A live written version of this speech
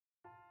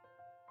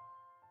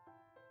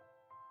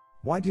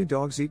Why do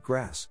dogs eat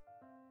grass?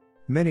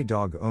 Many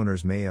dog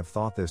owners may have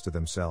thought this to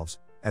themselves,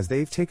 as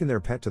they've taken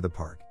their pet to the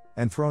park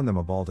and thrown them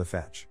a ball to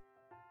fetch.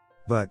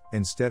 But,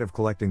 instead of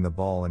collecting the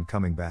ball and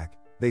coming back,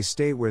 they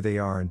stay where they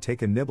are and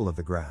take a nibble of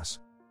the grass.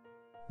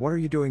 What are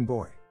you doing,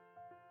 boy?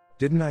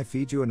 Didn't I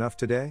feed you enough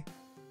today?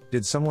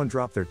 Did someone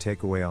drop their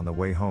takeaway on the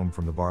way home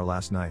from the bar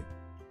last night?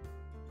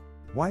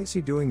 Why is he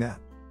doing that?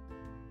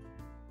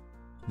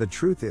 The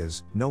truth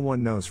is, no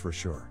one knows for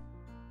sure.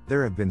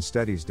 There have been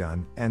studies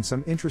done, and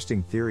some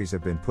interesting theories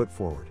have been put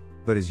forward,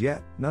 but as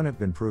yet, none have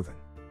been proven.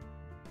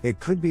 It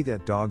could be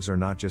that dogs are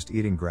not just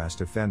eating grass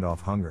to fend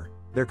off hunger,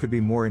 there could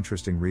be more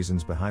interesting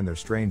reasons behind their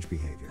strange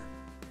behavior.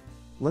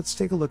 Let's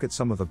take a look at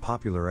some of the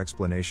popular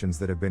explanations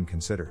that have been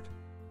considered.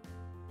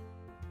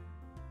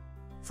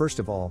 First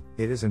of all,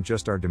 it isn't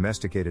just our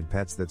domesticated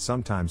pets that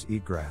sometimes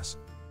eat grass.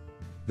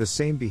 The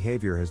same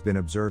behavior has been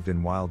observed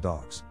in wild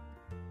dogs.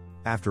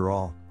 After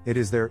all, it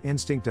is their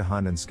instinct to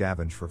hunt and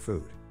scavenge for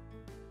food.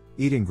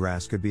 Eating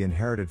grass could be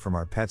inherited from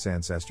our pets'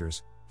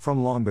 ancestors,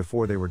 from long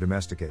before they were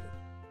domesticated.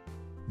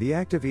 The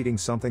act of eating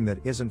something that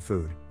isn't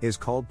food is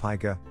called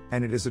pica,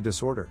 and it is a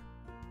disorder.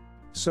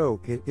 So,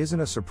 it isn't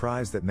a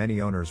surprise that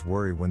many owners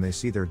worry when they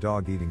see their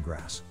dog eating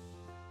grass.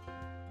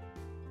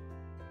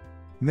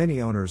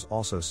 Many owners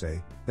also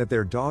say that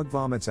their dog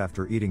vomits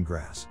after eating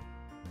grass.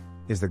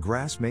 Is the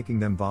grass making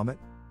them vomit?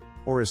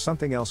 Or is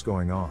something else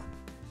going on?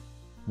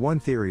 One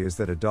theory is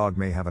that a dog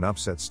may have an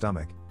upset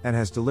stomach and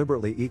has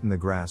deliberately eaten the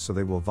grass so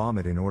they will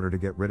vomit in order to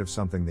get rid of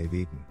something they've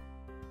eaten.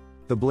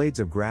 The blades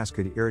of grass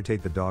could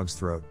irritate the dog's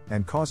throat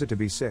and cause it to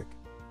be sick.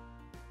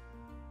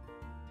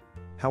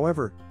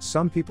 However,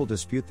 some people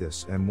dispute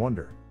this and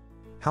wonder,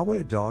 how would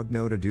a dog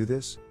know to do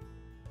this?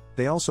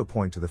 They also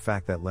point to the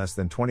fact that less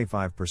than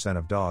 25%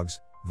 of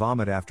dogs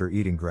vomit after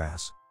eating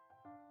grass.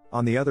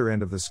 On the other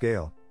end of the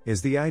scale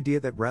is the idea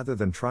that rather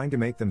than trying to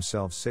make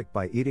themselves sick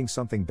by eating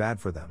something bad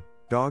for them,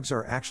 dogs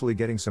are actually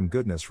getting some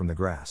goodness from the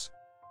grass.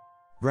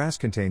 Grass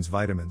contains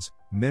vitamins,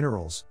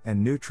 minerals,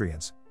 and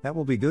nutrients that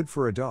will be good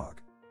for a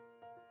dog.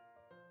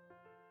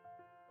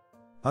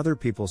 Other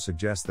people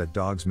suggest that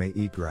dogs may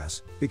eat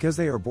grass because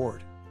they are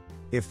bored.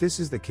 If this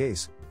is the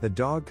case, the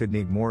dog could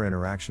need more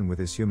interaction with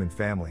his human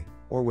family,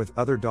 or with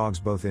other dogs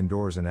both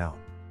indoors and out.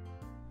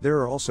 There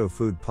are also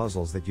food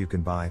puzzles that you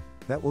can buy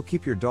that will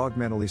keep your dog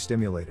mentally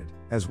stimulated,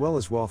 as well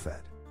as well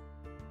fed.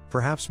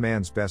 Perhaps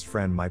man's best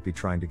friend might be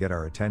trying to get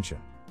our attention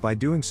by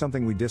doing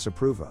something we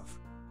disapprove of.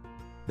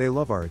 They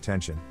love our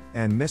attention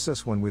and miss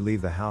us when we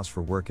leave the house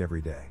for work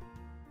every day.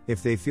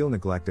 If they feel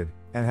neglected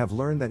and have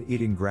learned that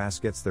eating grass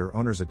gets their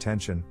owner's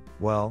attention,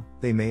 well,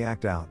 they may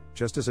act out,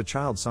 just as a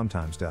child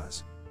sometimes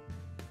does.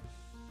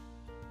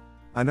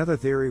 Another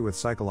theory with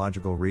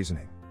psychological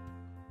reasoning.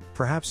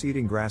 Perhaps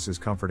eating grass is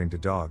comforting to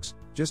dogs,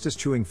 just as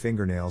chewing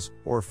fingernails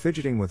or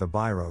fidgeting with a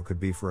biro could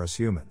be for us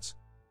humans.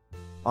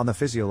 On the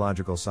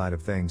physiological side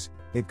of things,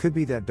 it could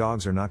be that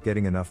dogs are not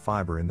getting enough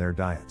fiber in their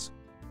diets.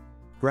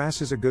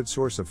 Grass is a good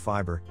source of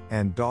fiber,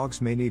 and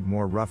dogs may need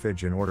more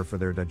roughage in order for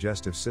their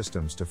digestive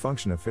systems to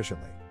function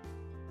efficiently.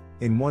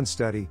 In one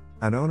study,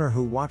 an owner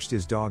who watched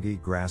his dog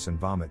eat grass and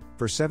vomit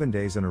for 7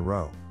 days in a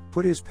row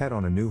put his pet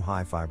on a new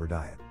high-fiber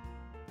diet.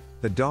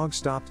 The dog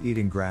stopped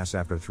eating grass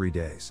after 3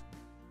 days.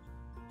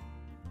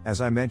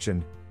 As I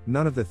mentioned,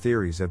 none of the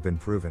theories have been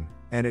proven,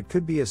 and it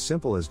could be as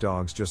simple as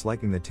dogs just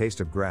liking the taste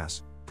of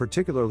grass,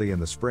 particularly in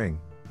the spring,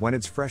 when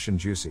it's fresh and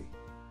juicy.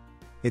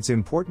 It's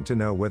important to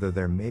know whether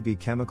there may be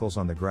chemicals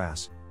on the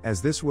grass,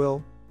 as this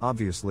will,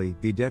 obviously,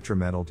 be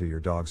detrimental to your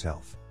dog's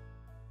health.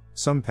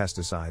 Some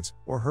pesticides,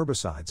 or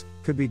herbicides,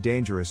 could be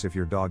dangerous if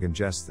your dog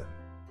ingests them.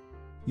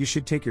 You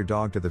should take your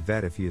dog to the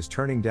vet if he is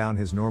turning down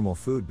his normal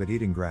food but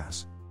eating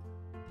grass.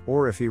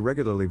 Or if he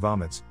regularly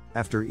vomits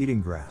after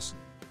eating grass.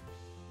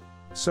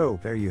 So,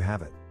 there you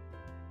have it.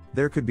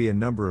 There could be a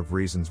number of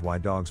reasons why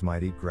dogs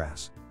might eat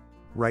grass.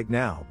 Right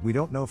now, we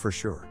don't know for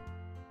sure.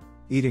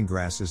 Eating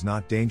grass is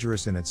not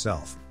dangerous in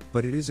itself,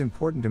 but it is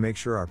important to make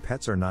sure our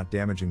pets are not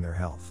damaging their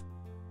health.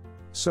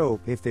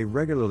 So, if they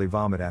regularly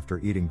vomit after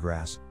eating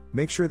grass,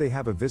 make sure they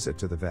have a visit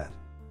to the vet.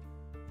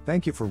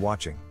 Thank you for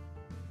watching.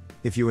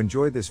 If you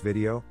enjoyed this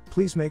video,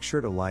 please make sure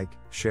to like,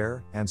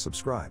 share, and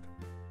subscribe.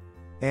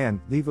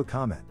 And leave a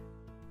comment.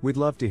 We'd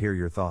love to hear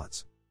your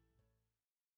thoughts.